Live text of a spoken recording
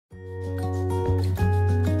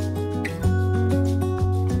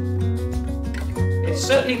It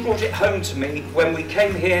certainly brought it home to me when we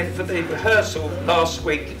came here for the rehearsal last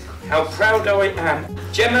week how proud I am.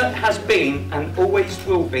 Gemma has been and always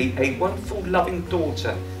will be a wonderful, loving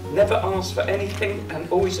daughter, never asks for anything and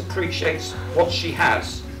always appreciates what she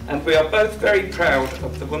has. And we are both very proud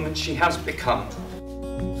of the woman she has become.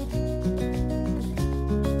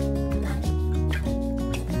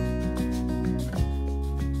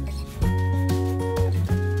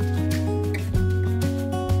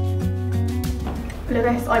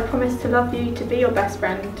 Lewis, I promise to love you, to be your best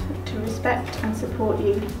friend, to respect and support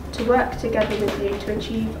you, to work together with you to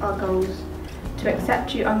achieve our goals, to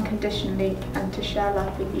accept you unconditionally and to share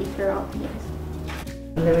life with you throughout the years.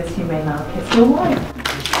 Lewis, you may now kiss your wife.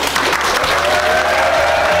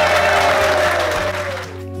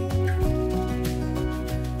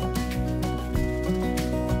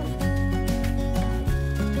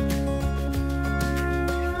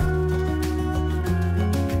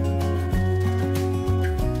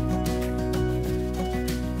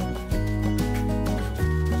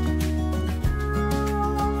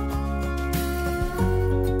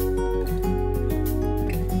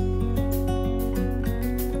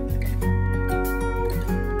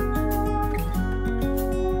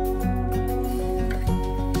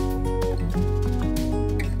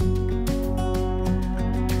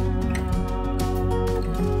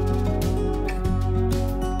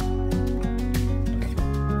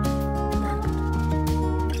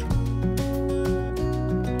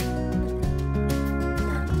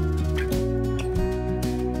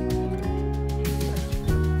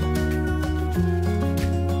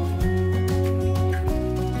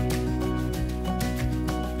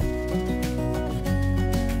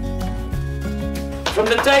 From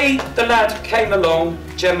the day the lad came along,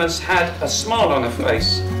 Gemma's had a smile on her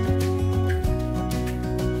face.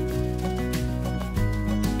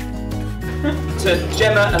 To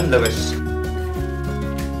Gemma and Lewis.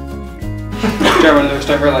 Gemma and Lewis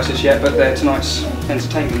don't realise this yet, but they're tonight's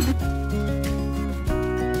entertainment.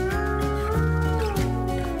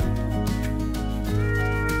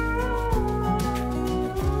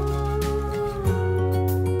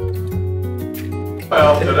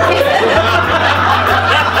 Well,